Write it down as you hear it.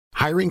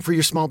Hiring for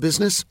your small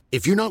business?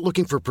 If you're not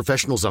looking for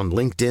professionals on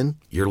LinkedIn,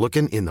 you're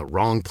looking in the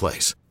wrong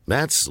place.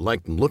 That's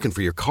like looking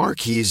for your car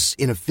keys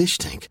in a fish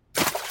tank.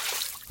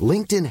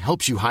 LinkedIn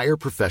helps you hire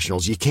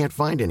professionals you can't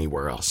find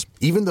anywhere else,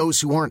 even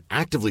those who aren't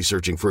actively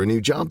searching for a new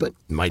job but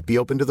might be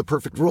open to the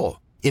perfect role.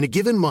 In a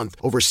given month,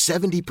 over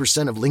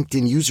 70% of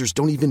LinkedIn users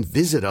don't even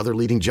visit other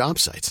leading job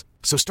sites.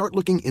 So start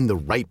looking in the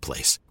right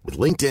place. With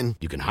LinkedIn,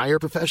 you can hire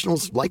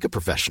professionals like a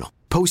professional.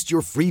 Post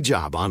your free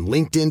job on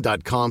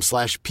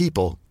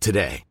linkedin.com/people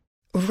today.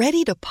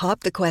 Ready to pop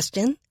the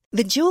question?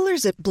 The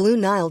jewelers at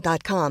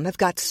BlueNile.com have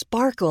got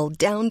sparkle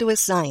down to a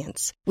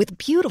science with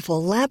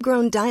beautiful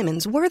lab-grown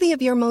diamonds worthy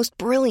of your most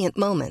brilliant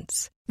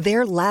moments.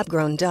 Their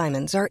lab-grown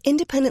diamonds are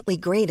independently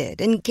graded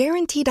and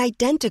guaranteed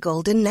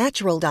identical to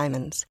natural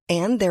diamonds,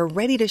 and they're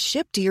ready to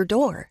ship to your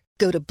door.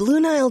 Go to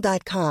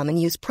BlueNile.com and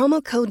use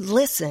promo code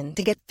LISTEN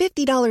to get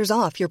 $50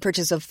 off your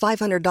purchase of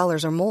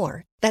 $500 or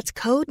more. That's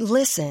code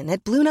LISTEN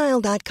at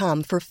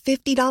BlueNile.com for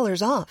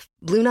 $50 off.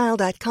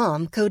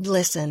 BlueNile.com, code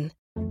LISTEN.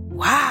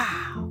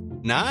 Wow.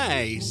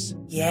 Nice.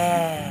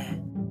 Yeah.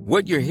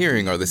 What you're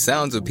hearing are the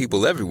sounds of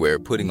people everywhere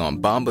putting on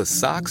Bombas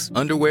socks,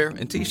 underwear,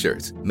 and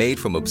T-shirts made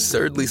from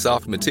absurdly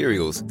soft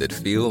materials that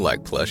feel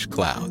like plush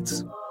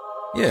clouds.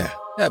 Yeah,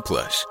 that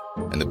plush.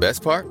 And the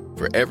best part?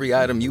 For every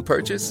item you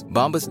purchase,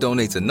 Bombas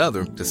donates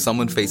another to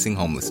someone facing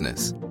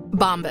homelessness.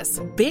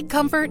 Bombas. Big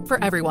comfort for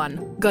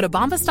everyone. Go to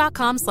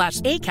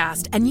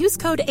bombas.com/ACAST and use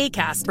code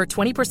ACAST for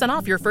 20%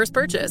 off your first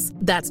purchase.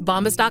 That's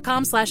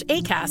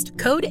bombas.com/ACAST.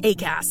 Code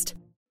ACAST.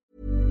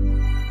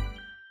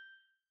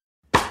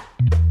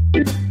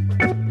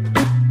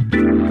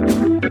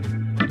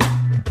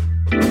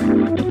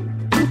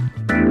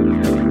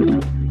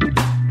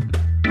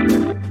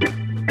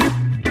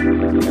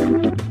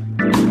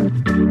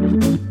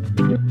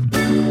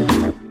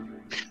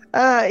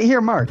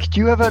 Here, Mark,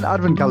 do you have an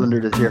advent calendar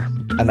this year?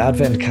 An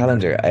advent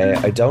calendar?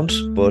 I don't,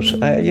 but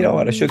you know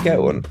what? I should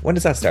get one. When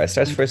does that start? It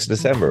starts 1st of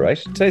December, right?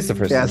 Today's the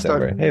 1st of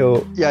December.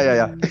 Hey-oh.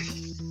 Yeah.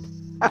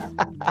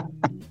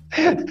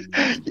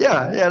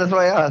 yeah, that's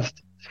why I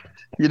asked.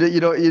 Did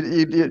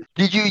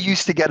you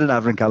used to get an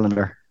advent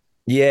calendar?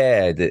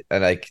 Yeah,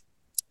 I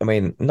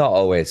mean, not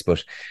always,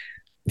 but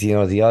the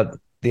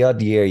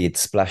odd year you'd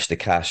splash the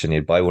cash and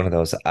you'd buy one of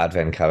those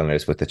advent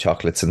calendars with the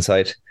chocolates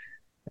inside.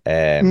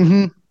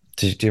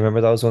 Do you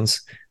remember those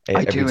ones?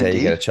 Every day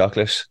you get a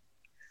chocolate.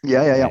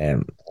 Yeah.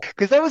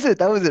 Because that was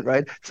it,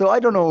 right? So I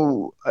don't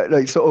know,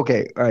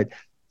 okay, all right.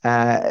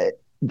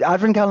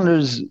 Advent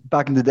calendars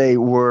back in the day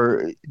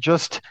were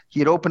just,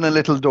 you'd open a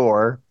little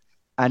door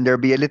and there'd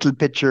be a little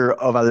picture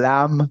of a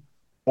lamb,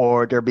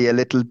 or there'd be a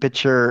little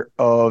picture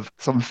of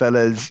some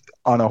fellas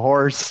on a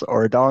horse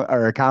or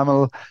a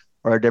camel,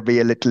 or there'd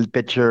be a little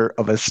picture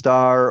of a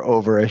star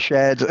over a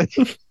shed. So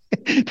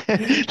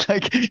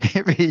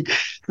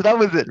that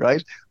was it,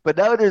 right? But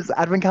now there's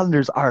advent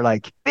calendars are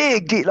like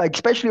big deal, like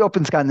especially up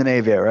in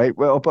Scandinavia, right?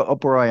 Well,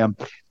 up where I am.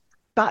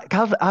 Advent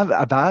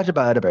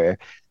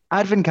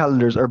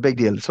calendars are a big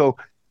deal. So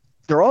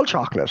they're all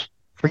chocolate.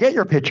 Forget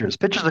your pictures.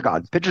 Pictures are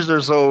gone. Pictures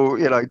are so,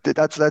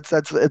 that's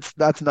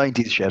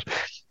 90s shit.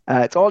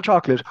 It's all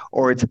chocolate,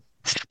 or it's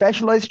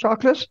specialized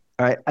chocolate.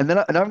 All right. And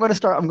I'm going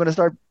to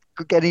start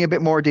getting a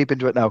bit more deep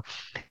into it now.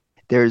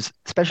 There's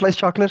specialized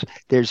chocolate.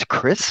 There's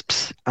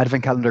crisps,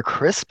 advent calendar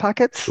crisp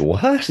packets.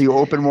 What? So you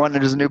open one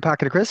and there's a new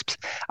packet of crisps.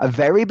 A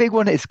very big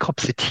one is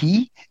cups of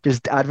tea. There's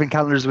advent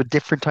calendars with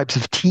different types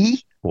of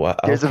tea. Wow.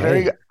 There's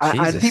and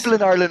people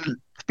in Ireland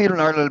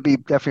will be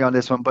definitely on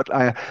this one, but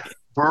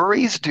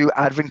breweries do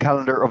advent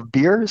calendar of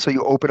beer. So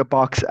you open a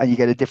box and you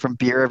get a different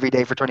beer every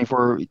day for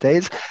 24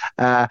 days.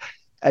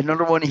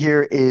 Another one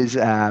here is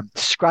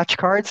scratch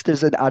cards.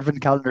 There's an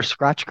advent calendar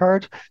scratch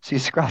card. So you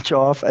scratch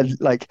off and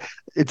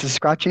it's a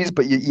scratchies,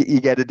 but you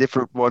get a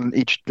different one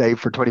each day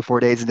for 24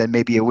 days, and then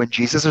maybe you win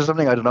Jesus or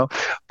something. I don't know.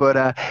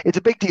 But it's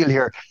a big deal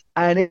here.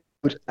 And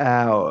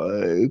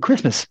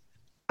Christmas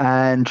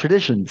and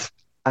traditions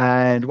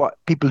and what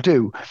people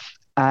do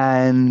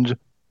and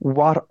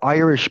what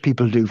Irish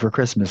people do for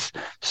Christmas.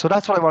 So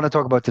that's what I want to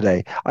talk about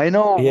today. I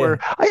know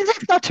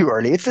it's not too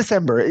early. It's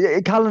December.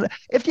 If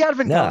the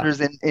advent calendar is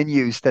in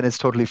use, then it's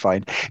totally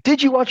fine.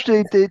 Did you watch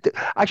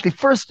actually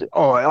first?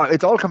 Oh,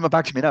 it's all coming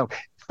back to me now.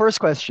 First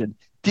question.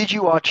 Did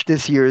you watch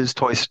this year's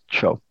toy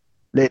show?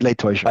 Late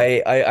toy show.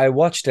 I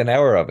watched an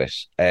hour of it.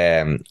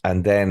 And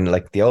then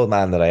like the old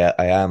man that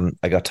I am,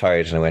 I got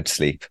tired and I went to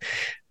sleep.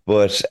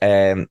 But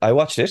I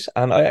watched it,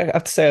 and I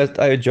have to say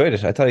I enjoyed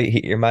it. I thought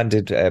your man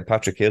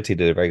Patrick Hilty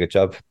did a very good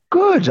job.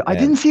 Good. I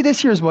didn't see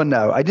this year's one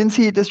now.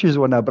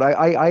 But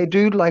I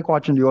do like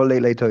watching the old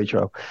Late Toy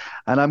Show,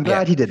 and I'm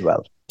glad he did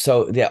well.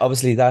 So yeah,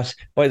 obviously that.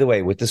 By the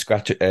way, with the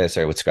scratch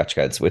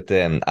cards, with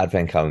the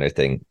advent calendar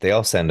thing, they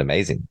all sound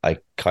amazing. I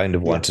kind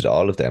of wanted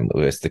all of them. It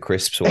was the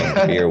crisps one,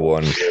 the beer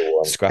one,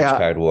 scratch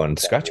card one.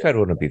 The scratch card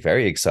one would be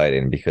very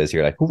exciting because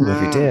you're like, oh,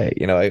 every day,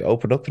 I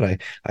open up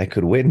and I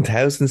could win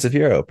thousands of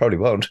euro. Probably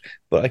won't,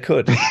 but I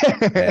could.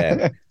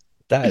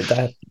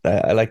 That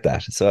I like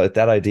that. So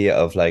that idea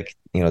of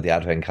the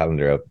advent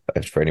calendar,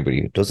 for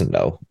anybody who doesn't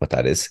know what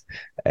that is,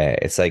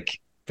 it's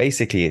like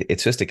basically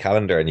it's just a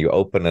calendar, and you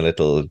open a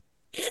little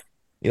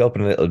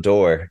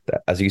door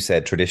that, as you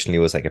said, traditionally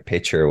was like a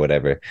picture or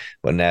whatever.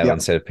 But now Yeah.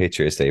 instead of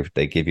pictures,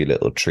 they give you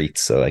little treats.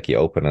 So like you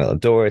open a little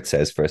door, it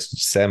says 1st of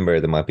December,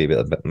 there might be a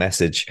little bit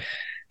message,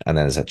 and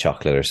then there's a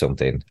chocolate or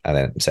something, and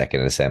then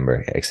 2nd of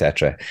December,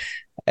 etc.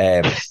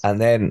 And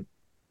then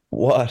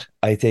what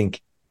I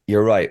think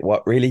you're right,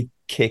 what really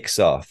kicks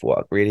off,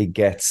 what really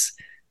gets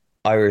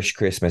Irish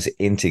Christmas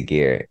into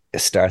gear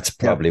starts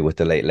Yeah. probably with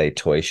the Late Late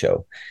Toy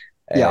Show.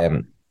 Yeah.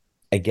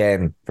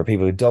 Again, for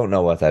people who don't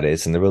know what that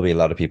is, and there will be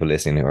a lot of people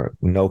listening who have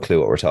no clue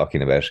what we're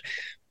talking about,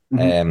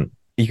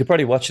 you could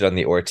probably watch it on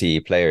the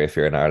RTE player if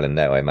you're in Ireland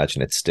now. I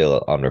imagine it's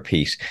still on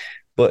repeat.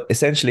 But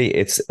essentially,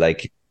 it's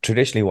like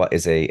traditionally what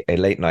is a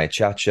late night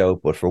chat show,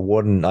 but for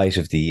one night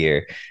of the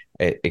year,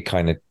 it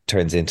kind of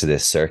turns into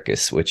this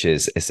circus, which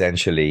is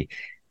essentially,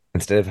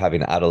 instead of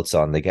having adults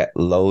on, they get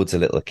loads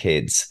of little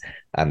kids,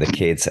 and the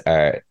kids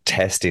are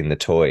testing the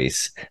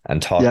toys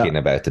and talking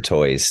about the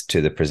toys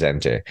to the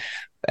presenter.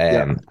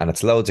 And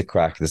it's loads of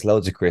crack. There's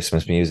loads of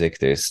Christmas music.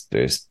 There's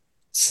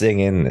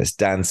singing, there's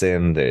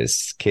dancing,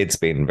 there's kids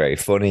being very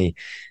funny.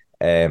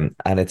 And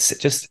it's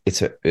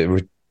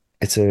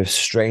a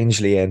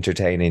strangely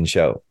entertaining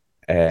show.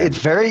 It's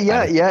very,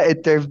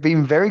 they've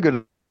been very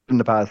good in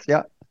the past.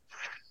 Yeah.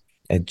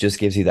 It just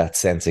gives you that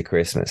sense of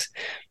Christmas.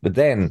 But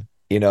then,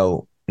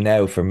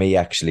 now for me,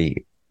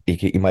 actually,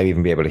 you might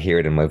even be able to hear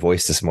it in my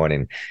voice this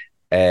morning.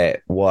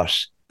 What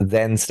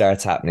then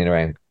starts happening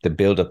around the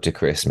build up to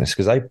Christmas?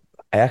 Because I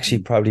actually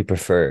probably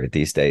prefer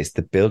these days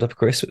the build up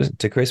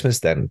to Christmas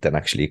than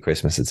actually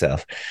Christmas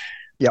itself.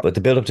 Yeah. But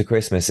the build up to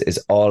Christmas is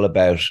all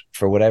about,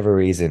 for whatever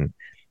reason,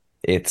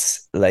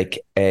 it's like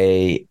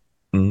a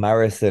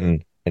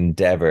marathon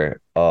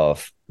endeavor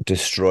of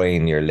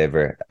destroying your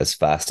liver as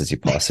fast as you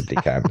possibly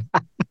can.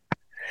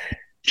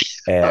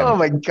 Oh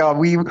my God,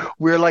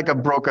 we're like a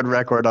broken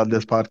record on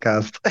this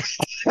podcast.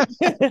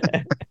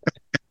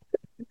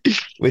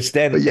 Which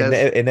then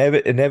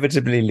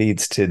inevitably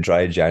leads to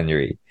dry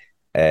January,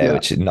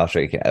 which is not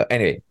really.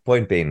 Anyway,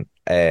 point being,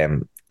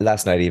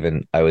 last night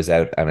even I was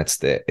out, and it's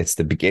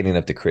the beginning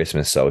of the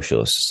Christmas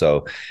socials.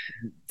 So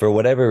for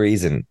whatever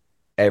reason,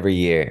 every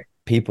year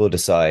people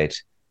decide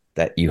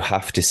that you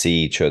have to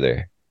see each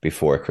other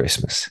before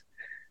Christmas.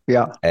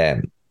 Yeah.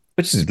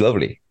 Which is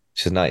lovely,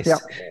 which is nice. Yeah.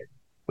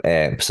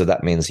 So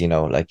that means,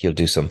 like you'll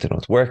do something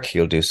with work,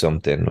 you'll do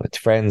something with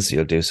friends,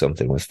 you'll do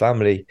something with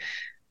family.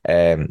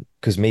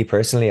 Because me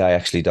personally, I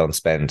actually don't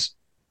spend.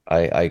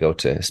 I go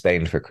to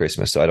Spain for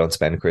Christmas, so I don't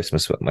spend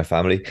Christmas with my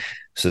family.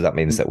 So that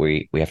means that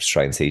we have to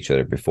try and see each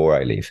other before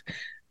I leave.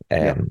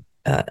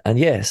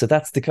 So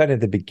that's the kind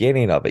of the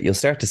beginning of it. You'll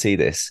start to see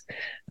this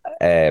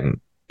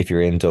if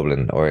you're in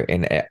Dublin or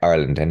in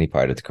Ireland, any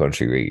part of the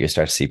country where you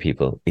start to see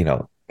people.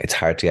 It's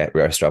hard to get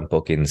restaurant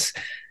bookings.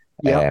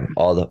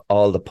 All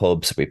the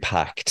pubs will be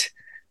packed.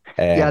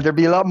 There'd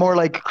be a lot more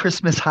like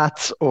Christmas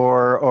hats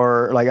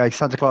or like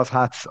Santa Claus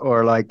hats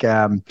or like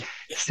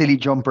silly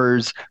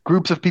jumpers,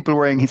 groups of people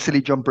wearing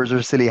silly jumpers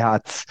or silly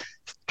hats,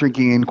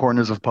 drinking in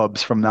corners of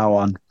pubs from now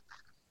on.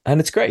 And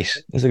it's great.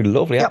 There's a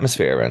lovely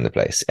atmosphere around the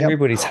place.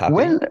 Everybody's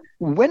happy.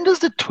 When does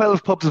the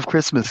 12 pubs of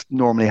Christmas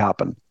normally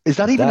happen? Is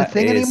that even a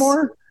thing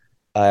anymore?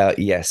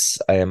 Yes,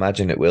 I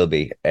imagine it will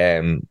be.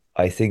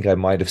 I think I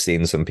might have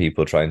seen some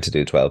people trying to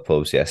do 12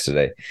 pubs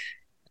yesterday.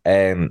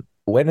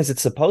 When is it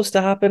supposed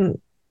to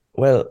happen?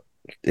 Well,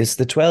 it's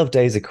the 12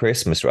 days of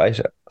Christmas, right?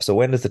 So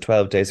when does the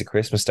 12 days of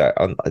Christmas start?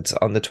 It's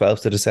on the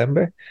 12th of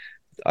December?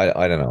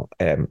 I don't know.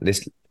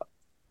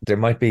 There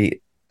might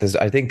be.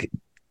 I think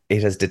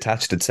it has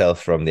detached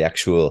itself from the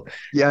actual.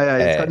 It's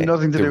got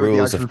nothing to do with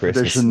the actual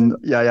tradition.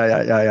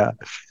 Yeah.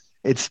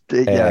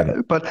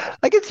 But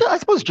like it's, I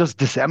suppose, just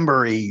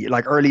December-y,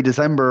 like early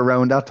December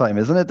around that time,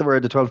 isn't it? Where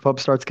the 12 pub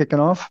starts kicking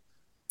off.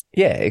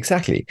 Yeah,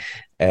 exactly.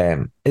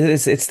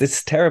 It's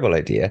this terrible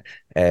idea,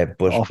 but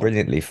awful.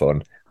 Brilliantly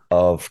fun,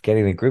 of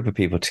getting a group of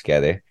people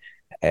together.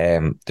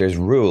 There's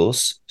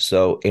rules.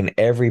 So in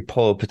every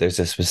pub, there's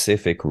a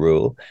specific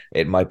rule.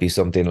 It might be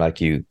something like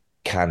you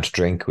can't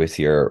drink with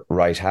your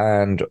right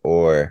hand,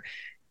 or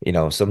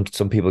some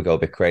people go a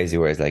bit crazy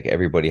where it's like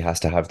everybody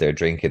has to have their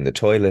drink in the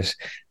toilet.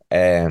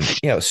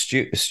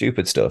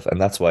 Stupid stuff. And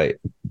that's why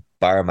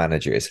bar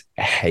managers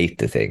hate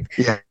the thing,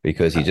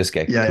 because you just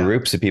get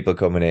groups of people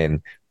coming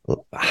in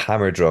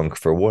hammer drunk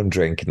for one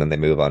drink, and then they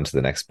move on to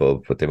the next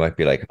pub, but they might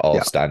be like all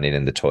standing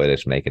in the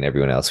toilet, making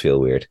everyone else feel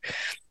weird.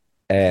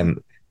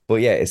 But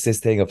yeah, it's this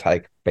thing of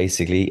like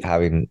basically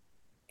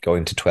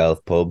going to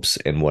 12 pubs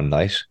in one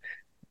night.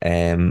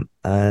 And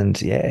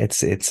yeah,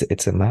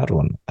 it's a mad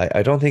one.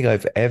 I don't think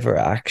I've ever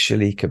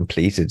actually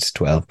completed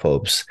 12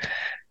 pubs.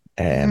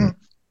 I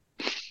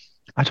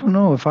don't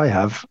know if I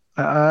have.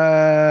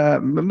 I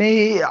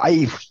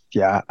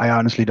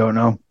honestly don't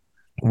know.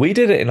 We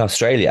did it in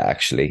Australia,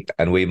 actually,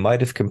 and we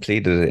might have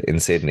completed it in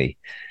Sydney.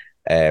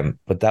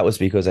 But that was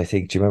because I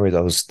think, do you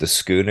remember the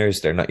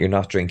schooners? You're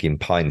not drinking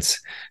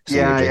pints. So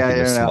you're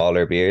drinking the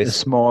smaller beers. The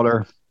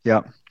smaller,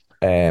 yeah.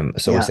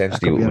 So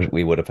essentially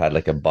we would have had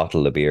like a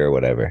bottle of beer or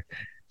whatever.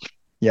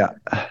 Yeah.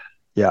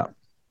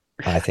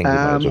 I think we might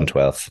have done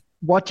 12th.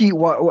 What do you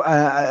what?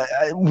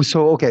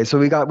 So okay, so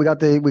we got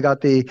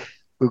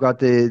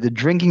the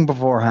drinking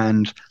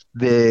beforehand,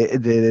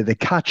 the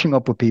catching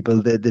up with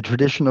people, the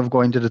tradition of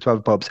going to the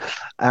 12 pubs.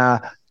 Uh,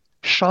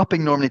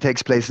 Shopping normally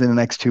takes place in the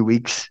next 2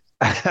 weeks,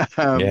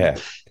 um, Yeah,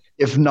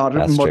 if not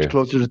that's much true.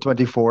 closer to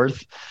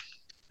 24th,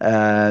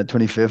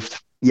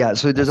 25th. Yeah,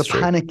 so there's a That's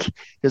true. panic.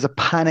 There's a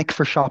panic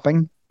for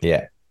shopping.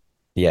 Yeah.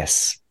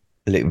 Yes.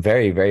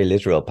 Very, very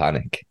literal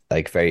panic.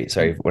 Like very,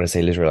 sorry, when I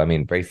say literal, I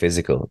mean very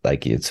physical.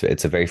 Like it's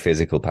a very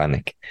physical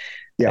panic.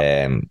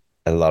 Yeah.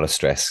 A lot of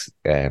stress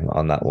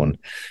on that one.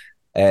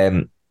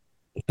 Um,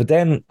 but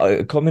then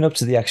coming up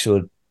to the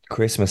actual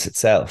Christmas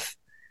itself,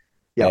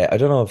 Yeah. I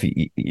don't know if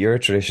your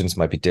traditions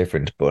might be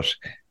different, but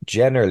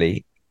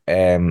generally,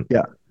 um,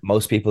 Yeah.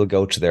 most people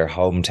go to their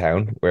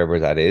hometown, wherever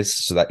that is.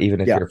 So that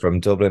even if Yeah. you're from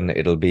Dublin,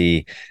 it'll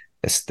be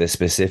the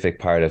specific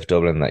part of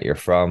Dublin that you're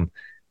from.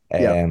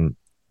 Yeah. Um,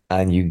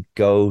 and you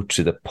go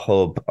to the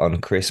pub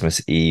on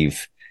Christmas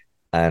Eve,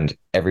 and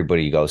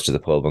everybody goes to the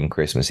pub on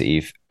Christmas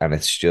Eve, and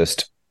it's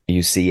just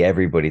you see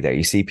everybody there.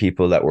 You see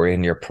people that were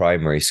in your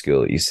primary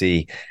school. You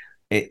see,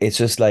 it's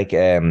just like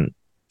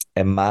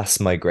a mass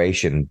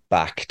migration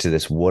back to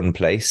this one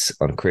place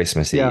on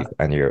Christmas Yeah. Eve,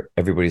 and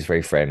everybody's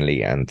very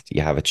friendly, and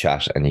you have a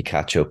chat and you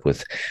catch up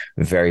with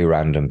very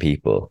random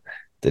people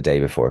the day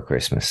before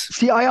Christmas.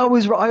 See, I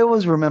always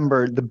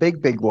remember the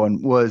big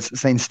one was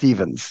St.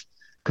 Stephen's,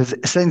 because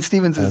St.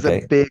 Stephen's is a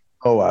Okay. big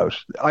blowout.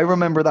 I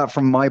remember that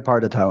from my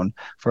part of town,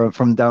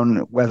 from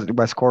down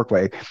West Cork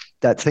way,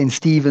 that St.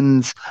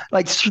 Stephen's,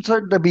 like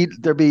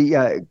there'd be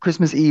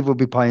Christmas Eve would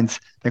be pints,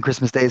 then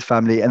Christmas Day is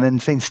family, and then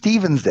St.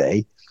 Stephen's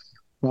Day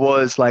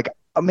was like,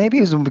 maybe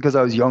it was because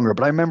I was younger,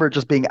 but I remember it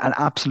just being an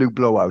absolute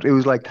blowout. It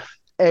was like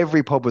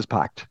every pub was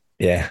packed.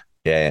 Yeah.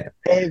 Yeah.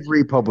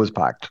 Every pub was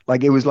packed.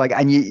 Like it was like,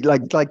 and you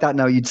like that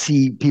now. You'd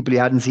see people you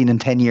hadn't seen in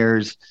 10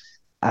 years,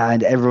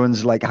 and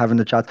everyone's like having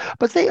a chat.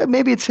 But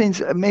maybe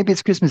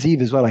it's Christmas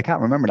Eve as well. I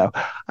can't remember now.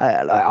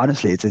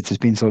 Honestly, it's just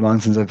been so long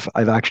since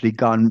I've actually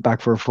gone back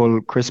for a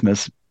full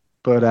Christmas.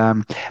 But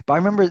I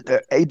remember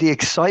the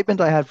excitement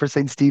I had for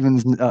St.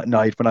 Stephen's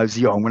night when I was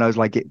young, when I was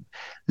like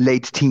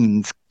late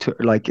teens to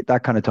like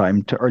that kind of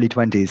time to early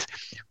 20s,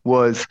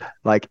 was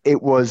like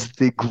it was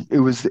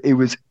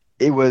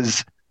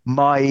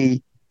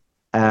my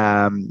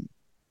um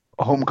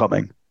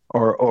homecoming,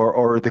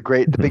 or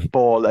the big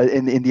ball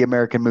in the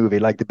American movie,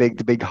 like the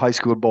big high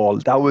school ball.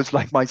 That was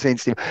like my Saint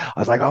Steve. I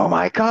was like, oh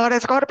my God,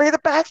 it's going to be the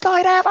best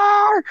night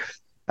ever.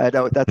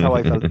 That's how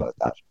I felt about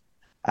that.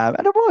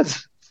 And it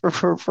was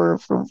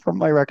from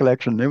my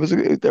recollection, there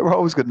were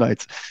always good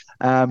nights.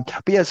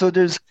 But yeah, so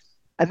did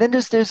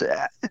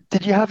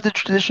you have the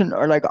tradition,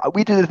 or like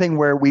we did a thing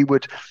where we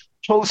would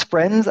close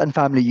friends and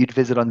family you'd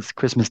visit on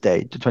Christmas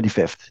Day, the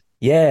 25th.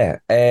 Yeah.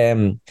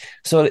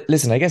 So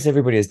listen, I guess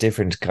everybody has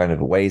different kind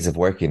of ways of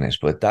working it,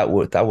 but that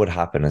would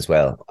happen as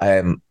well.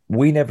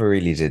 We never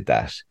really did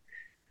that.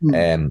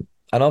 Hmm.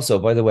 And also,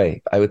 by the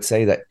way, I would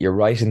say that you're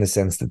right in the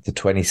sense that the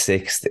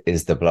 26th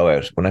is the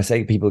blowout. When I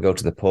say people go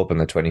to the pub on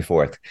the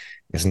 24th,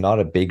 it's not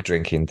a big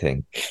drinking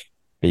thing,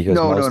 because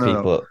No, no,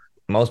 no, no.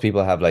 most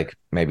people have like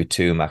maybe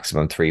two,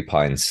 maximum 3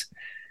 pints,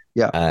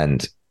 Yeah,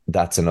 and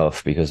that's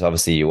enough, because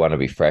obviously you want to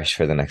be fresh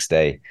for the next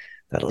day.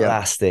 The yeah.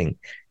 last thing,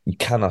 you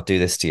cannot do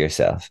this to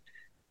yourself.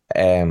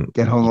 Get You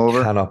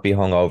hungover. cannot be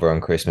hungover on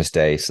Christmas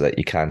Day so that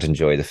you can't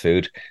enjoy the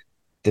food.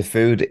 The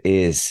food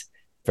is,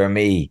 for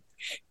me,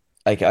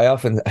 like I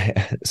often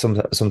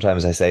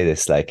sometimes I say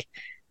this, like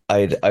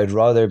I'd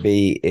rather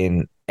be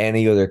in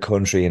any other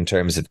country in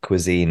terms of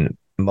cuisine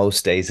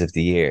most days of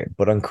the year,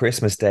 but on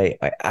Christmas Day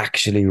I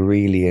actually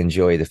really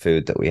enjoy the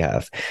food that we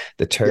have.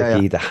 The Yeah, yeah,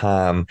 turkey, the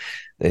ham.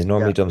 There's yeah,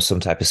 normally done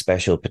some type of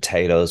special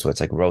potatoes where it's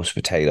like roast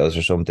potatoes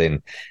or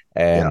something.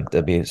 yeah,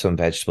 There'll be some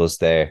vegetables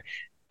there,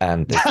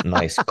 and there's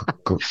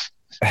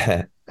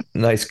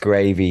nice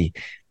gravy.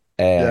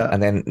 yeah.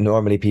 And then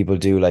normally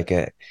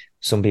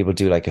some people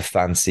do like a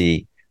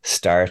fancy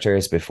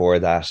starters before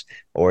that,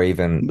 or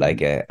even like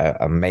Mm. a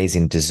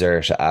amazing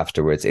dessert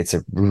afterwards. It's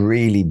a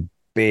really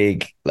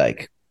big,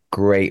 like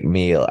great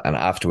meal, and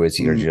afterwards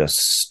you're Mm. just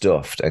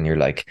stuffed and you're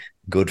like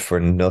good for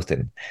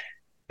nothing.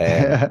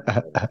 Um,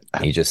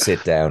 you just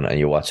sit down and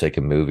you watch like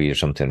a movie or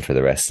something for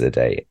the rest of the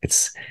day.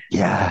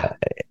 Yeah. Uh,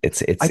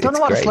 it's I don't it's know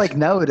what it's great. like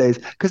nowadays,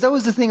 because that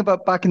was the thing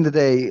about back in the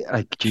day.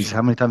 Like, geez,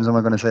 how many times am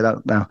I going to say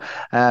that now?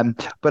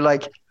 But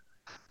like,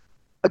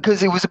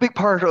 because it was a big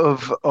part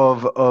of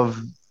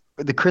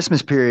the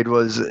Christmas period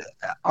was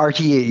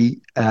RTE.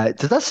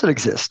 Does that still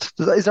exist?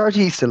 Is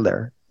RTE still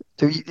there?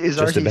 Is Just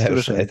RTE still a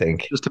about, I thing?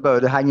 think. Just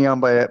about hanging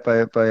on by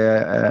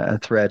a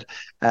thread.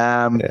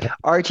 Yeah.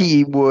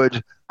 RTE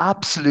would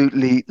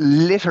absolutely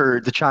litter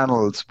the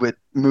channels with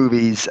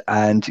movies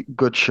and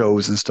good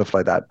shows and stuff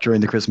like that during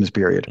the Christmas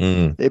period.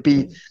 Mm, It'd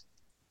be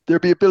There'd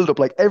be a build up,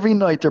 like every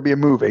night there'd be a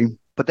movie,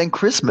 but then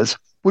Christmas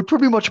would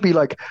pretty much be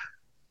like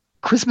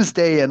Christmas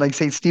Day and like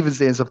St. Stephen's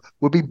Day and stuff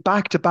would be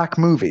back to back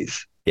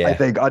movies. I yeah.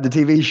 think on the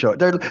TV show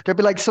there'd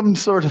be like some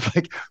sort of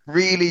like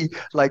really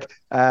like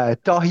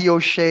Dahi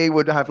O'Shea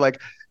would have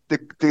like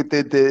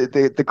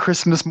the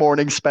Christmas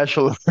morning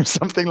special or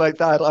something like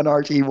that on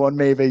RT1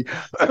 maybe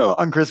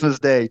on Christmas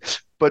Day.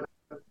 But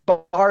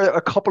bar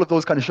a couple of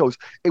those kind of shows,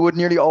 it would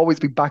nearly always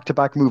be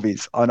back-to-back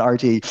movies on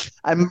RT.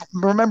 And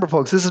remember,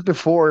 folks, this is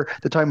before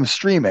the time of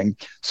streaming,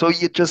 so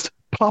you just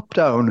plop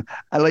down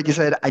and, like you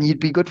said, and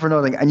you'd be good for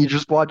nothing, and you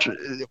just watch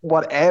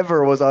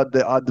whatever was on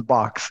the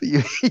box.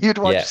 You'd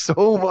watch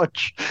so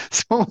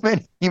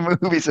many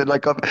movies in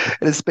in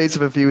a space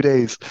of a few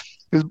days.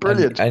 It was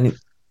brilliant. And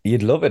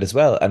you'd love it as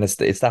well. And it's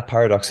that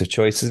paradox of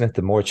choice, isn't it?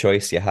 The more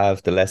choice you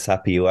have, the less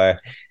happy you are.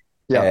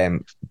 Yeah.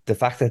 The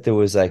fact that there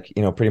was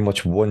pretty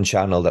much one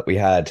channel that we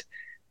had,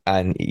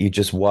 and you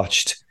just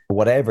watched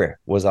whatever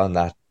was on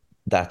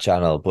that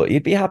channel, but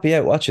you'd be happy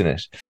out watching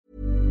it.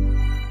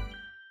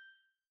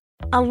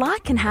 A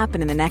lot can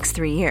happen in the next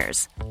 3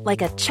 years.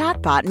 Like a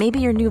chatbot may be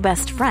your new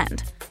best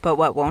friend. But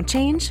what won't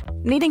change?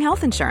 Needing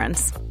health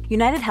insurance.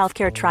 United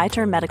Healthcare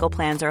Tri-Term Medical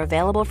Plans are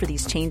available for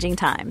these changing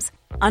times.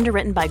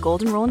 Underwritten by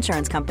Golden Rule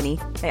Insurance Company,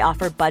 they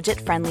offer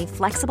budget-friendly,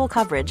 flexible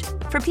coverage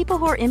for people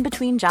who are in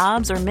between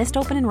jobs or missed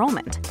open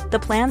enrollment. The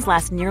plans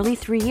last nearly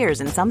 3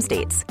 years in some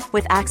states,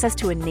 with access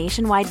to a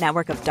nationwide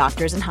network of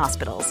doctors and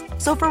hospitals.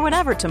 So for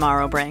whatever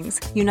tomorrow brings,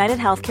 United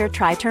Healthcare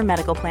Tri-Term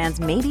Medical Plans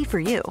may be for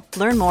you.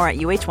 Learn more at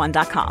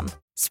uh1.com.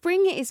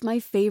 Spring is my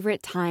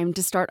favorite time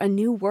to start a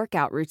new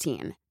workout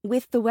routine.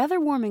 With the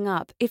weather warming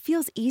up, it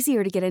feels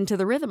easier to get into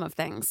the rhythm of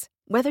things.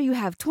 Whether you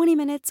have 20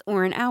 minutes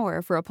or an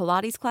hour for a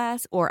Pilates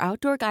class or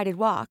outdoor guided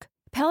walk,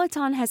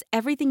 Peloton has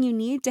everything you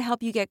need to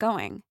help you get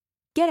going.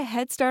 Get a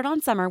head start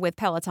on summer with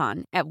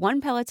Peloton at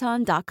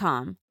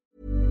onepeloton.com.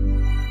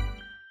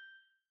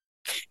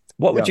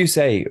 What would you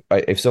say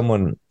if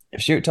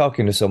you're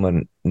talking to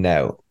someone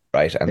now,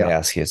 right, and they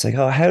ask you, it's like,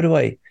 oh, how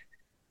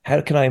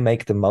can I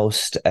make the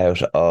most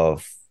out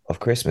of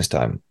Christmas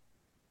time?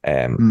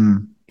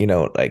 What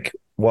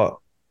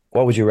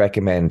would you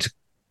recommend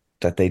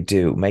that they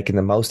do, making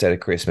the most out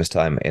of Christmas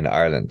time in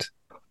Ireland?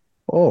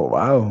 Oh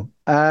wow.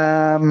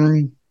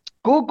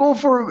 Go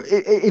for,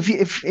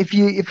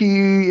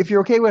 if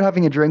you're okay with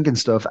having a drink and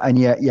stuff, and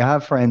you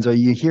have friends or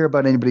you hear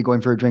about anybody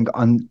going for a drink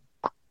on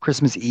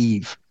Christmas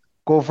Eve,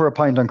 go for a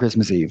pint on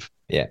Christmas Eve.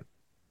 Yeah.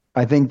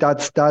 I think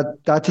there's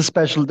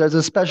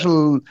a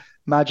special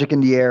magic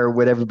in the air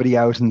with everybody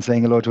out and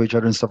saying hello to each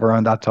other and stuff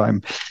around that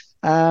time.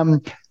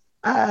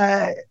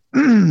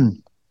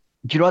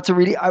 Do you know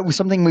what's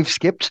something we've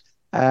skipped?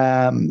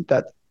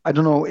 That I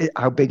don't know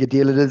how big a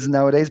deal it is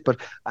nowadays,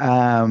 but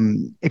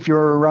if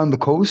you're around the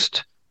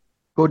coast,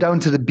 go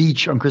down to the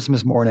beach on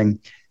Christmas morning.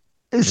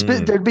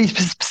 There'd be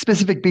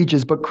specific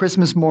beaches, but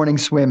Christmas morning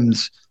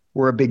swims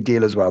were a big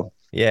deal as well.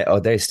 Yeah,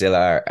 they still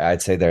are.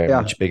 I'd say they're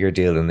a much bigger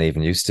deal than they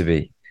even used to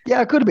be. Yeah,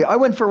 it could be. I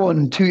went for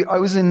one too. I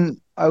was in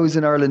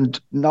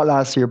Ireland, not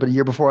last year, but a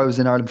year before. I was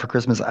in Ireland for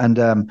Christmas, and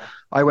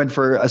I went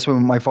for a swim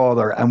with my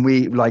father, and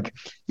it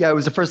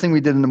was the first thing we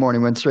did in the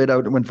morning. Went straight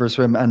out and went for a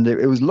swim, and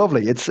it was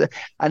lovely. It's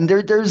and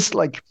there's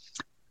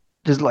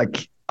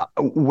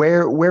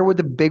where would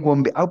the big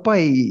one be? Out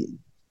by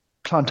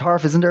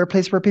Clontarf, isn't there a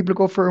place where people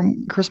go for a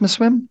Christmas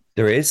swim?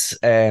 There is,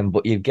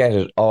 but you get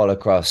it all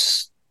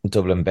across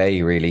Dublin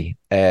Bay, really.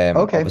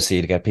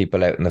 Obviously, to get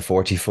people out in the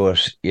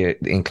 40-foot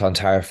in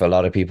Clontarf, a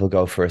lot of people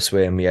go for a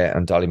swim.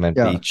 And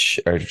Dollymount Beach,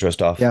 or just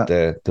off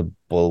the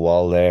Bull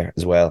Wall there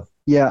as well.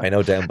 Yeah, I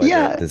know down by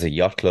there's a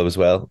yacht club as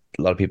well.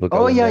 A lot of people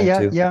go.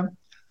 Yeah.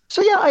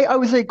 So I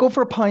would say go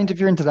for a pint if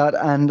you're into that,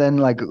 and then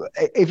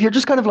if you're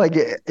just kind of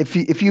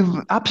if you've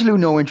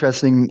absolutely no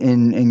interest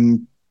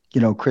in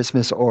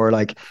Christmas or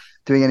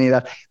doing any of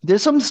that,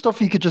 there's some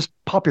stuff you could just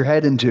pop your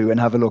head into and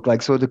have a look,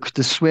 so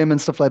the swim and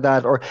stuff like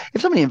that, or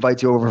if somebody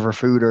invites you over for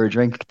food or a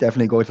drink,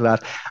 definitely go to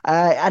that.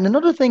 And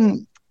another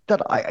thing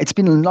that it's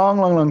been a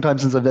long time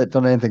since I've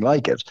done anything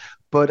like it,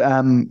 but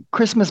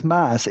Christmas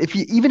Mass,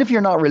 even if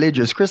you're not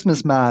religious,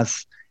 Christmas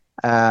Mass,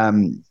 I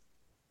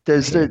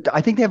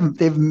think they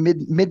have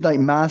midnight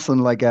Mass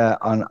on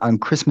on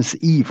Christmas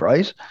Eve,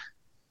 right?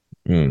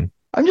 I'm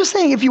just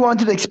saying, if you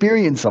wanted to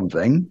experience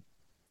something.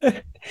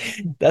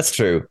 That's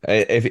true.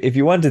 If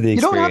you wanted the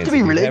experience, you don't have to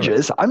be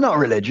religious. I'm not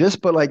religious,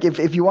 but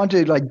if you want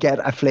to get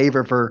a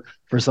flavor for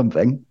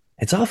something,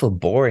 it's awful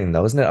boring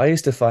though, isn't it? I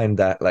used to find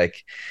that that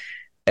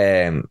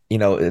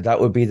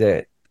would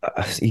be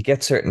you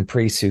get certain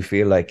priests who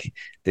feel like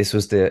this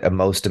was the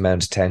most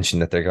amount of attention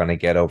that they're going to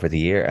get over the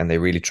year, and they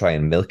really try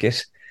and milk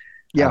it.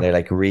 Yeah, and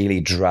they really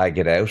drag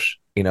it out.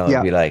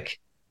 It'd be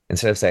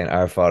instead of saying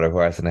 "Our Father who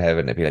art in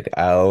heaven," it'd be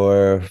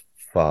 "Our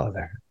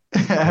Father."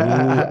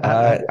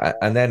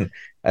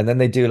 And then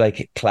they do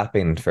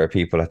clapping for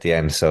people at the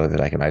end, so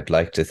they're and I'd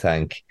like to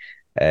thank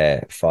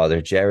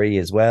Father Jerry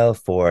as well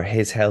for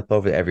his help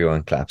over.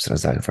 Everyone claps, and I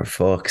was for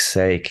fuck's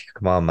sake,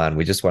 come on, man,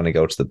 we just want to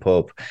go to the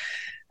pub.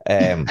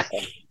 And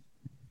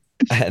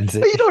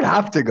you don't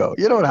have to go.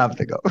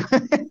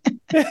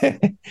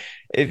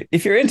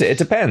 If you're into it, it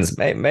depends.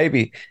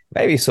 Maybe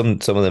some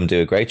of them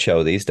do a great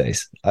show these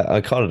days.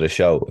 I call it a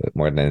show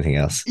more than anything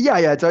else.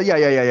 Yeah.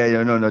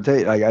 No.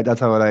 That's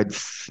how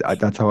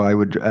I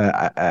would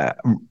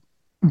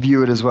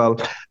view it as well.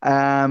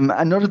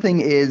 Another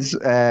thing is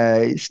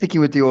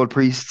sticking with the old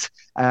priests.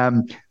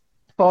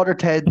 Father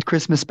Ted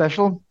Christmas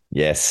special.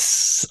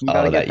 Yes. You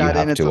got to Oh, get that you that in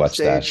have at to some watch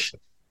that. stage.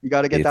 You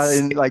got to get that It's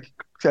in like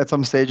at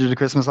some stage of the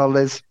Christmas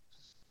holidays.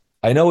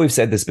 I know we've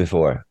said this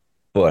before,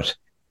 but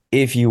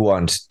if you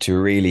want to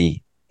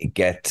really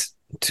get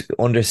to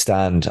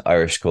understand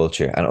Irish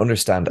culture and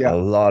understand Yeah. a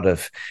lot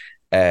of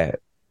uh,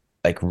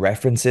 like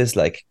references,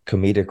 like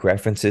comedic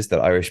references that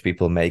Irish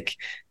people make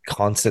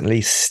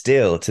constantly,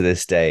 still to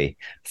this day,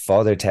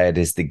 Father Ted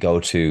is the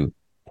go-to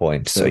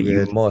point. So So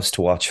you good. must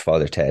watch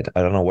Father Ted.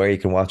 I don't know where you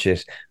can watch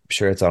it. I'm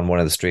sure it's on one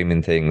of the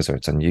streaming things, or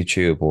it's on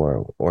YouTube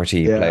or RT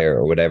Yeah. Player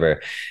or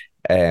whatever.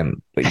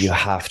 But you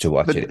have to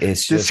watch But it.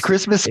 It's this just,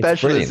 Christmas it's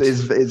special is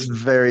brilliant. is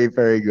very,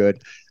 very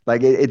good.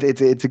 Like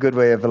it's a good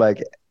way of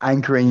like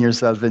anchoring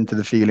yourself into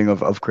the feeling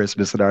of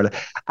Christmas in Ireland.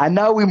 And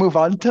now we move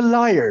on to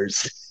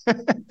liars.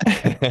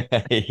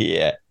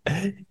 Yeah.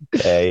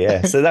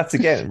 Yeah. So that's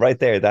again right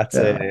there. Yeah. That's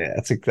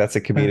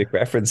a comedic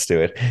reference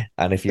to it.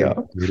 And if Yeah.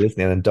 you're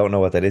listening and don't know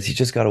what that is, you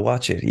just got to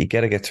watch it. You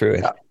got to get through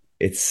it. Yeah.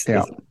 Yeah. It's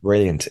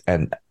brilliant.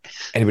 And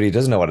anybody who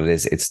doesn't know what it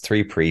is, it's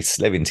three priests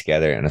living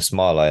together in a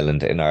small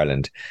island in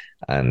Ireland,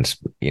 and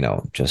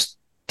just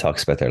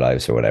talks about their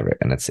lives or whatever.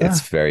 And Yeah.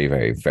 it's very,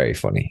 very, very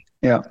funny.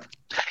 Yeah.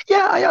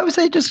 Yeah. I would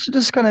say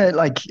just kind of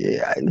like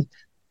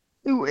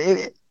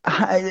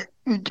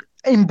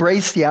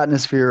embrace the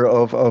atmosphere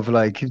of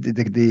like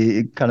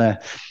the kind of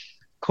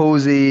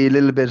cozy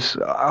little bit.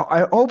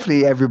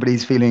 Hopefully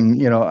everybody's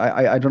feeling,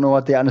 I don't know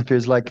what the atmosphere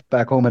is like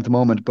back home at the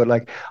moment, but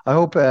like I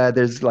hope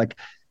there's like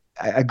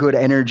a good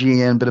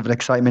energy and a bit of an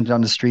excitement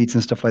on the streets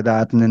and stuff like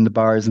that, and in the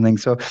bars and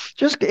things. So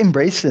just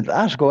embrace it.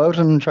 Go out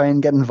and try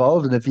and get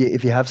involved. And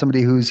if you have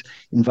somebody who's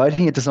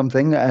inviting you to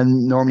something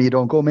and normally you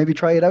don't go, maybe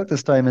try it out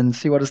this time and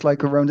see what it's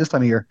like around this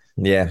time of year.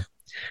 Yeah.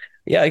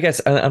 Yeah, I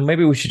guess. And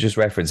maybe we should just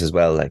reference as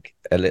well, like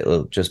a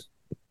little, just,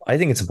 I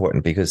think it's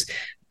important because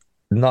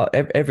not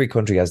every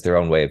country has their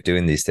own way of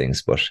doing these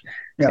things. But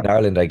Yeah. in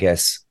Ireland, I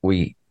guess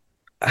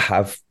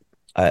have,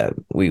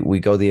 we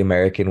go the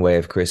American way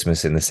of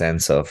Christmas in the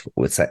sense of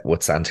with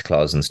Santa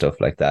Claus and stuff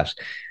like that.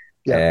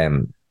 Yeah.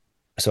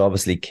 So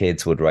obviously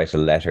kids would write a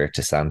letter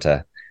to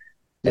Santa,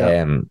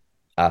 Yeah.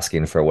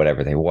 asking for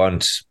whatever they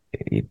want.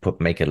 You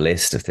make a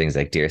list of things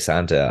like, "Dear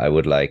Santa, I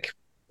would like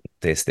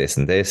this, this,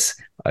 and this.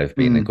 I've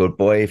been a Mm, good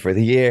boy for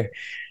the year."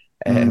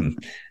 Um,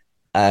 mm.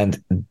 and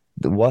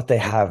what they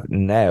have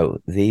now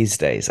these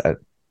days,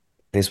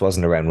 this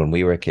wasn't around when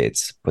we were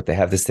kids, but they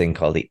have this thing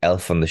called the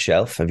Elf on the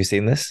Shelf. Have you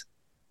seen this?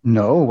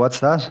 No, what's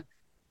that?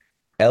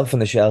 Elf on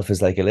the Shelf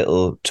is like a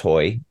little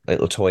toy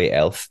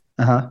elf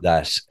Uh-huh.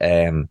 that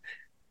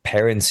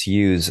parents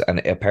use, and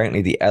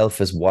apparently the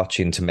elf is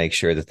watching to make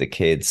sure that the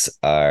kids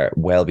are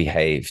well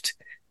behaved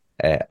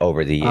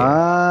over the year.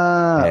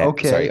 Ah, Sorry,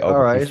 okay. All over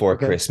right. before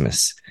Okay.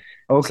 Christmas.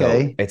 So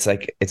Okay.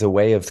 it's a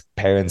way of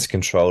parents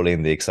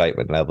controlling the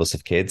excitement levels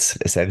of kids,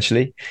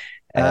 essentially.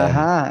 Um,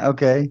 Uh-huh.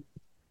 Okay.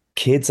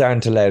 Kids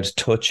aren't allowed to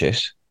touch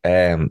it.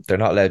 They're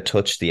not allowed to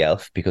touch the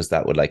elf because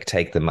that would like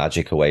take the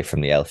magic away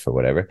from the elf or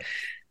whatever.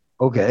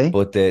 Okay.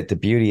 But the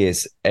beauty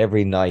is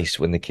every night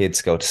when the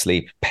kids go to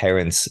sleep,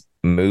 parents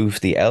move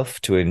the elf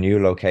to a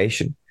new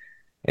location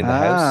in the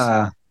house.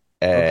 Ah,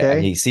 And okay.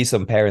 you see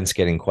some parents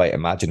getting quite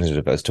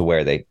imaginative as to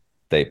where they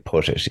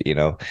put it.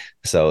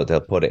 So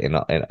they'll put it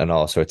in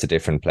all sorts of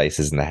different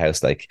places in the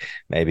house, like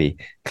maybe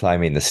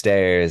climbing the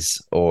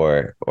stairs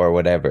or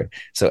whatever.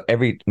 So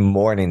every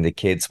morning the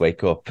kids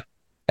wake up,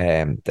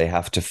 they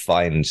have to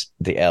find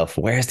the elf.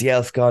 Where's the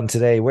elf gone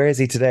today? Where is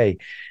he today?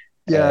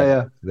 Yeah,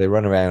 yeah. They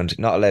run around,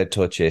 not allowed to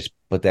touch it,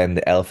 but then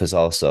the elf is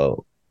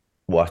also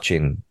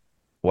watching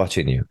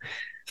you.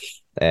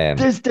 Um,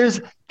 There's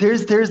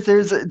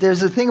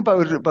a thing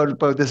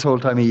about this whole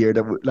time of year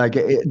that like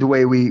the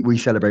way we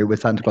celebrate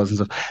with Santa Claus and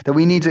stuff that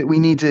we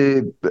need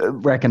to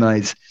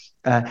recognize.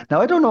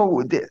 Now I don't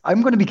know.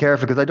 I'm going to be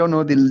careful because I don't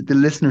know the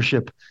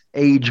listenership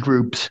age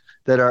groups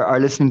that are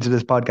listening to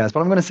this podcast.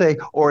 But I'm going to say,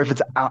 or if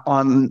it's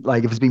on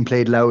like if it's being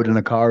played loud in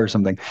a car or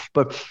something.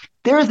 But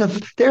there's a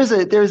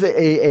there's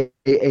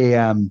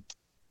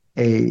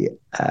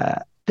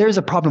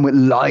a problem with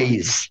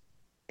lies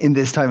in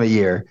this time of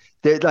year.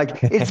 Like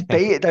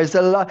there's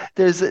a lot.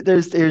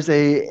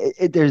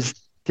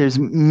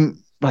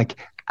 Like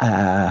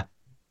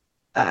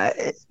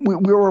we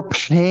were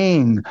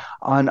playing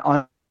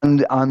on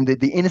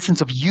the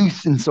innocence of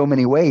youth in so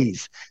many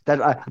ways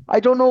that I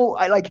don't know.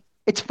 I like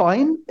it's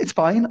fine. It's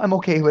fine. I'm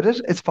okay with it.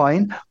 It's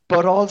fine.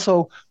 But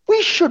also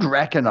we should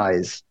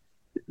recognize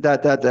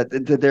that there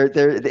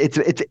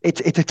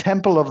it's a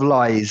temple of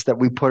lies that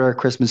we put our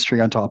Christmas tree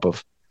on top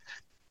of.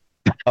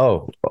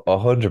 Oh,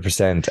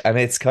 100%. And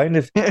it's kind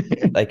of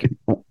like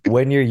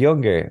when you're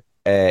younger,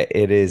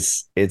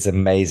 it's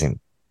amazing.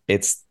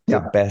 It's the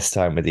Yeah. best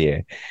time of the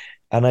year.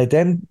 And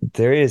then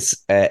there is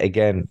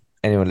again,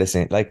 anyone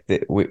listening, like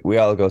we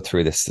all go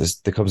through this.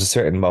 There comes a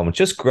certain moment,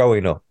 just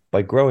growing up.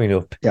 By growing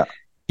up, Yeah.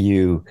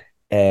 you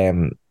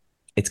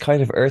it's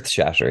kind of earth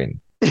shattering,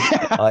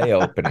 eye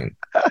opening.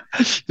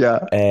 Yeah.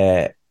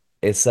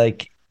 It's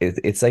like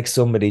it's like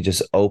somebody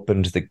just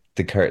opened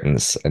the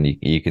curtains and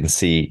you can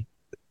see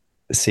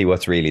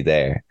what's really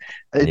there,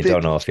 and you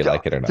don't know if you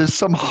like it or not. There's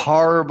some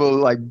horrible,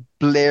 like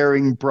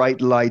blaring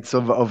bright lights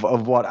of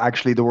what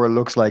actually the world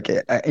looks like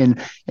in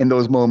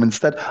those moments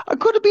that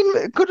could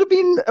have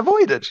been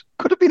avoided.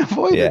 Could have been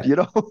avoided, Yeah. you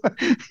know.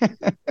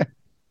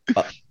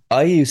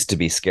 I used to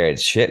be scared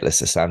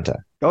shitless of Santa.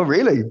 Oh,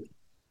 really? I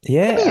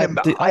Yeah, mean,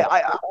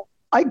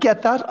 I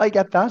get that. I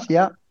get that.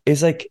 Yeah.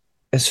 it's like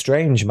a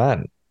strange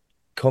man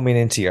coming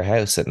into your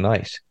house at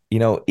night.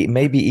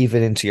 Maybe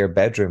even into your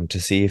bedroom to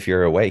see if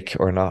you're awake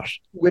or not.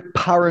 With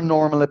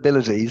paranormal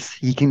abilities,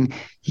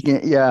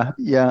 yeah,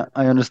 yeah,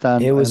 I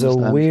understand. It I was a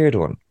understand. weird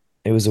one.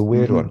 It was a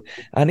weird Hmm. one.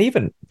 And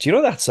even, do you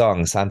know that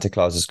song, Santa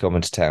Claus is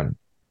Coming to Town?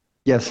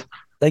 Yes.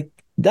 Like,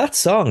 that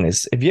song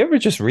is, if you ever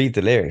just read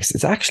the lyrics,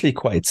 it's actually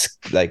quite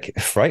like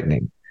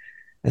frightening.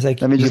 It's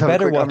like, Let me you just have a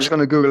better quick. I'm watch. just going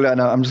to Google that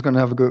now. I'm just going to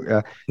have a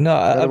Google. No,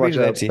 You better I'll read watch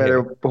it out out. to you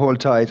Better here. hold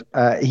tight.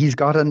 He's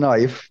got a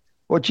knife.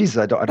 Oh, Jesus,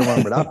 I don't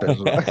remember that bit.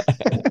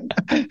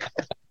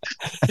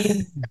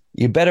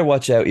 You better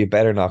watch out. You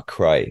better not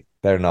cry.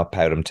 Better not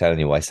pout. I'm telling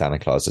you why Santa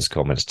Claus is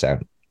coming to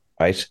town.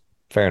 Right?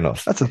 Fair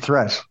enough. That's a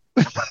threat.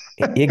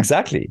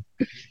 Exactly.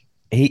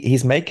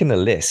 He's making a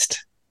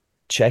list,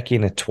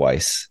 checking it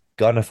twice,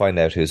 gonna find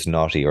out who's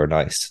naughty or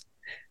nice,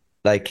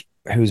 like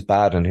who's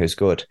bad and who's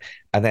good.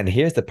 And then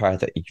here's the part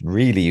that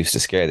really used to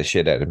scare the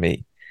shit out of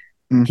me.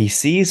 Mm. He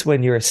sees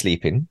when you're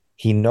sleeping.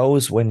 He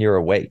knows when you're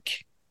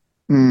awake.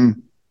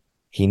 Mm.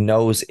 He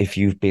knows if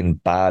you've been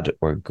bad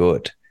or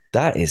good.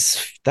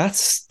 That's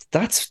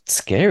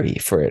scary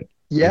for it.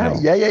 Yeah,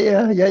 yeah, yeah,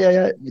 yeah, yeah,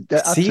 yeah,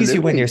 yeah. Sees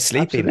you when you're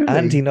Absolutely, sleeping, and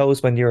absolutely. he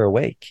knows when you're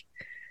awake.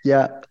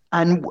 Yeah,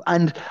 and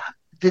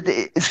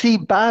see,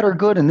 bad or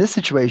good in this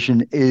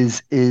situation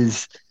is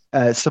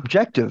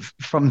subjective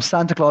from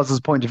Santa Claus's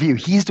point of view.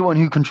 He's the one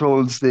who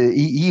controls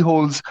he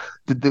holds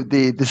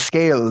the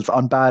scales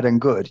on bad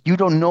and good. You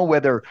don't know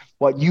whether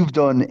what you've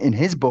done in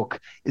his book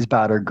is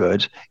bad or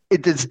good.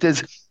 It does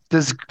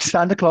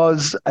Santa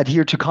Claus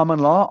adhere to common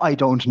law? I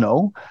don't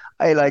know.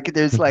 I like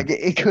there's like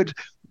it could.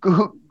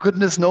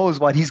 Goodness knows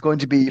what he's going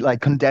to be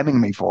like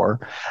condemning me for.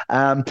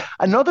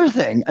 Another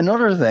thing,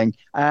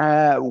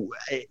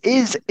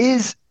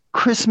 is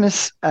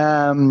Christmas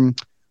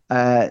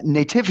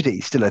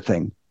nativity still a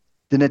thing?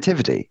 The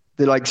nativity,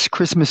 the like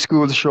Christmas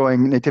schools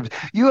showing nativity.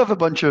 You have a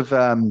bunch of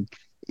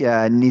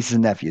yeah, nieces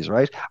and nephews,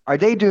 right? Are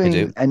they I doing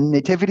do.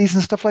 nativities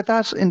and stuff like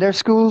that in their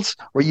schools,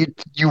 where you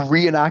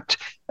reenact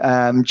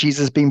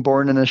Jesus being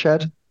born in a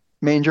shed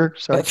manger?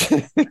 Sorry.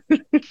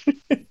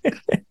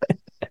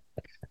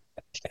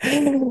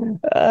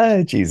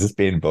 Jesus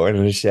being born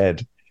in a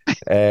shed.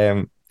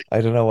 Um,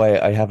 I don't know why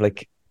I have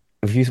like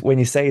if you when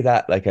you say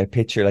that, like I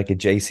picture like a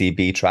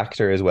JCB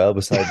tractor as well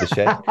beside the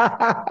shed.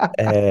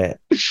 Uh,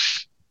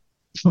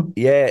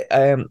 yeah,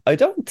 I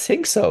don't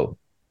think so.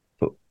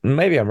 But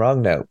maybe I'm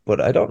wrong now,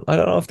 but I don't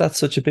know if that's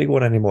such a big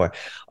one anymore.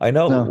 I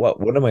know No. what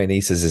one of my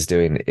nieces is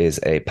doing is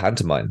a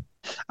pantomime,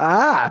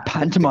 the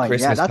Pantomime. Yeah,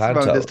 Christmas that's around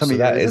this panto. time So of year,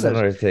 that is isn't it?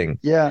 another thing.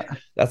 Yeah.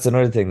 That's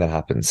another thing that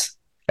happens.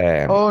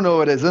 Um, Oh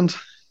no, it isn't.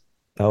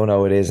 oh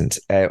no, it isn't.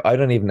 I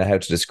don't even know how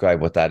to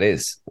describe what that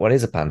is. What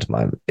is a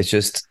pantomime? It's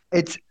just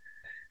It's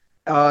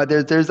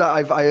there's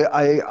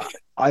I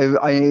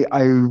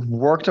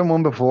worked on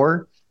one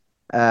before,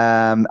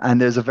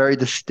 and there's a very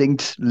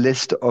distinct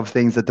list of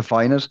things that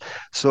define it.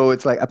 So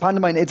it's like a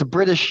pantomime. It's a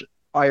British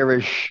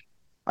Irish.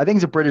 I think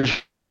it's a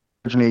British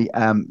originally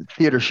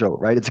theater show,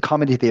 right? It's a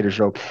comedy theater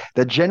show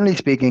that, generally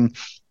speaking,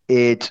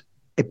 it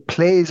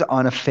plays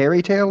on a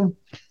fairy tale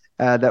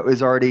that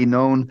was already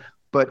known.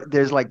 But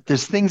there's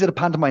things that a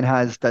pantomime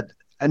has that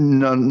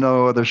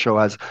no other show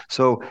has.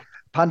 So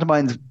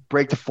pantomimes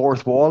break the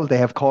fourth wall. They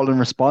have call and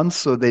response.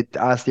 So they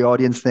ask the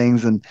audience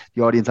things, and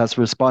the audience has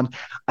to respond.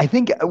 I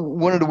think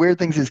one of the weird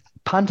things is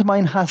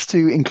pantomime has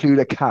to include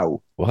a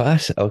cow.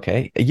 what?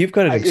 Okay. You've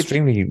got an It's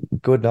extremely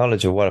good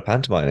knowledge of what a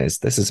pantomime is.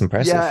 This is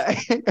impressive.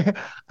 Yeah,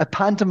 a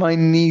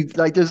pantomime needs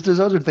like there's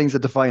other things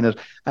that define it,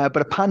 but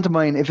a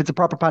pantomime, if it's a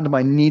proper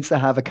pantomime, needs to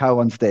have a cow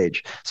on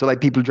stage. So like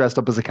people dressed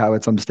up as a cow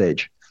at some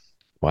stage.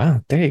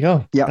 Wow. There you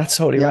go. Yeah, That's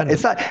totally yeah.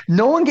 It's random. that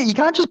no one you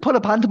can't just put a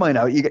pantomime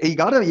out. You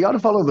gotta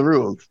follow the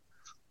rules.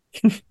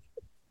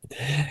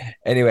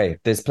 Anyway,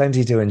 there's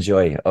plenty to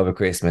enjoy over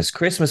Christmas.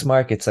 Christmas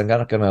markets, I'm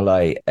not gonna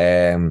lie.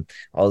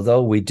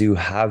 Although we do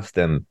have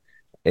them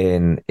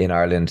in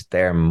Ireland,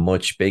 they're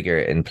much bigger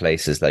in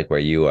places like where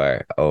you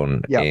are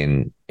on Yeah,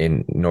 in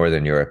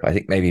Northern Europe. I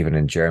think maybe even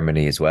in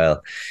Germany as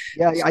well.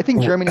 yeah. I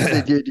think Germany's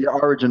the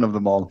origin of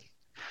them all.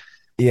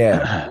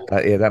 Yeah,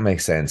 yeah, that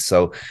makes sense.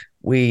 So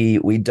we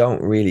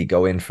don't really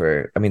go in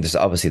for. I mean,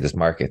 there's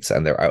markets,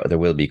 and there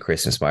will be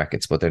Christmas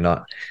markets, but they're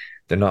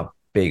not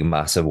big,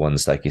 massive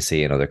ones like you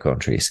see in other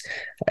countries.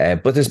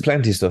 But there's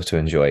plenty of stuff to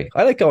enjoy.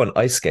 I like going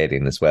ice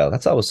skating as well.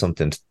 That's always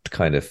something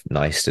kind of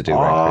nice to do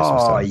around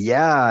Christmas Oh time.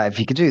 yeah, if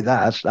you could do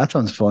that, that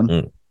sounds fun.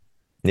 Mm,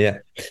 yeah.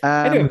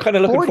 Anyway, I'm kind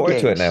of looking Board forward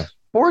to it now. games,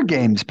 board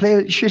games. Play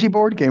a shitty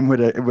board game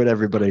with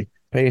everybody.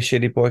 Play a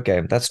shitty board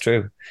game. That's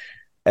true.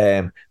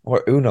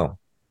 Or Uno.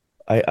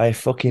 I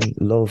fucking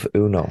love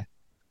Uno.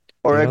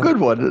 or You a know? good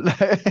one.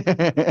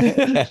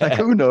 Like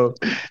Uno.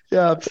 Yeah,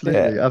 Yeah,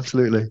 absolutely,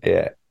 absolutely.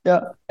 yeah.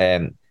 Yeah,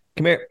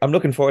 Come here. I'm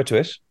looking forward to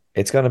it.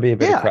 It's going to be a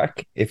bit of yeah.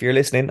 crack. If you're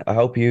listening, I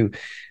hope you.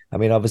 I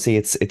mean, obviously,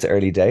 it's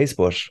early days,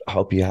 but I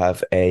hope you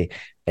have a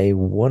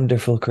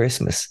wonderful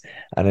Christmas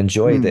and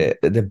enjoy Mm,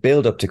 the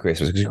build up to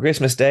Christmas. Because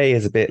Christmas Day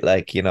is a bit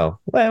like,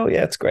 well,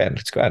 yeah, it's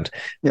grand, yeah,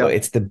 but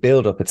it's the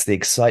build up, it's the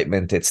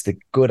excitement, it's the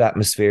good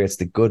atmosphere, it's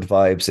the good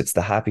vibes, it's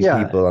the happy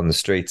yeah, people on the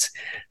streets.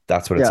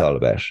 That's what it's yeah. all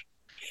about.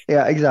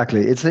 Yeah,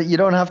 exactly. It's that you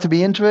don't have to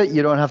be into it.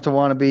 You don't have to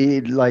want to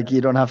be like, you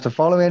don't have to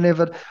follow any of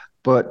it.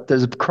 But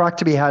there's a crack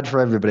to be had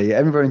for everybody.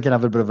 Everyone can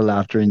have a bit of a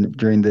laugh during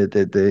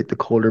the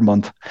colder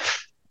month.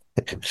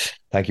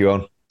 Thank you,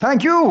 Owen.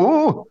 Thank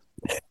you.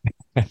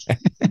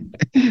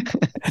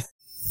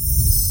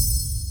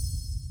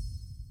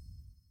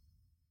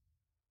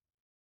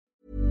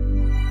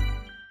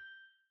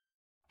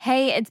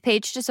 Hey, it's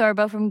Paige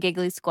DeSorbo from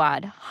Giggly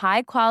Squad.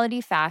 High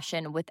quality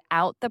fashion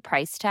without the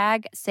price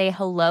tag. Say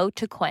hello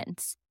to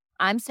Quince.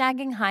 I'm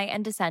snagging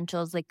high-end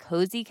essentials like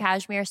cozy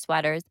cashmere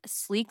sweaters,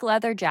 sleek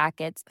leather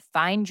jackets,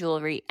 fine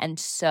jewelry, and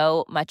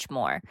so much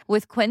more.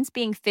 With Quince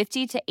being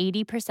 50 to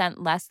 80%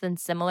 less than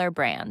similar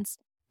brands.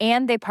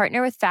 And they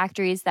partner with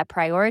factories that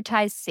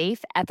prioritize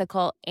safe,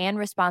 ethical, and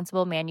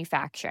responsible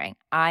manufacturing.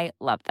 I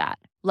love that.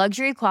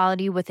 Luxury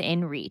quality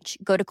within reach.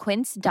 Go to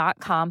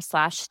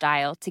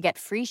quince.com/style to get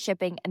free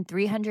shipping and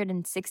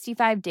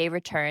 365-day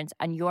returns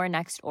on your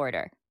next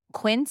order.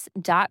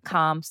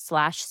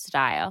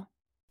 Quince.com/style.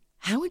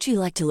 How would you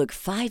like to look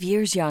 5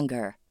 years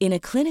younger? In a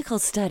clinical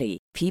study,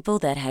 people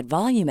that had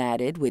volume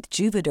added with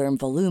Juvederm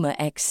Voluma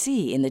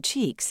XC in the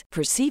cheeks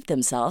perceived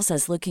themselves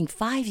as looking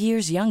 5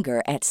 years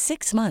younger at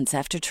 6 months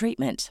after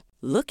treatment.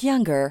 Look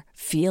younger,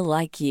 feel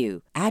like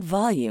you. Add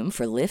volume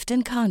for lift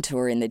and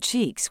contour in the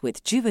cheeks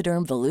with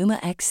Juvederm Voluma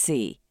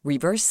XC.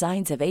 Reverse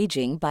signs of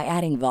aging by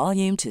adding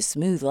volume to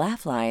smooth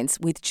laugh lines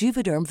with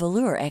Juvederm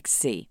Volure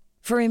XC.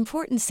 For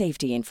important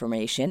safety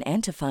information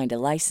and to find a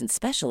licensed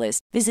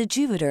specialist, visit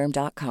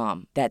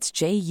Juvederm.com. That's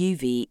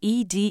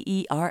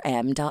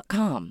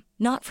JUVEDERM.com.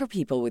 Not for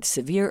people with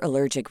severe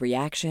allergic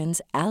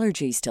reactions,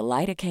 allergies to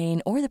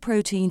lidocaine, or the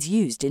proteins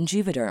used in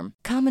Juvederm.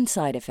 Common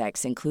side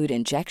effects include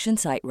injection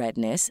site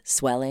redness,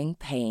 swelling,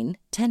 pain,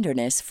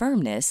 tenderness,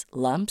 firmness,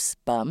 lumps,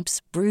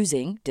 bumps,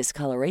 bruising,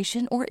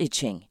 discoloration, or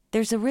itching.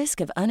 There's a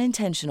risk of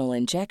unintentional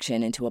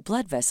injection into a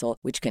blood vessel,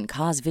 which can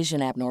cause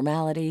vision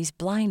abnormalities,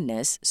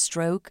 blindness,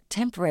 stroke,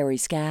 temporary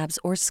scabs,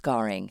 or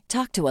scarring.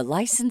 Talk to a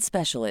licensed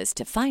specialist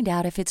to find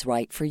out if it's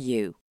right for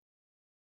you.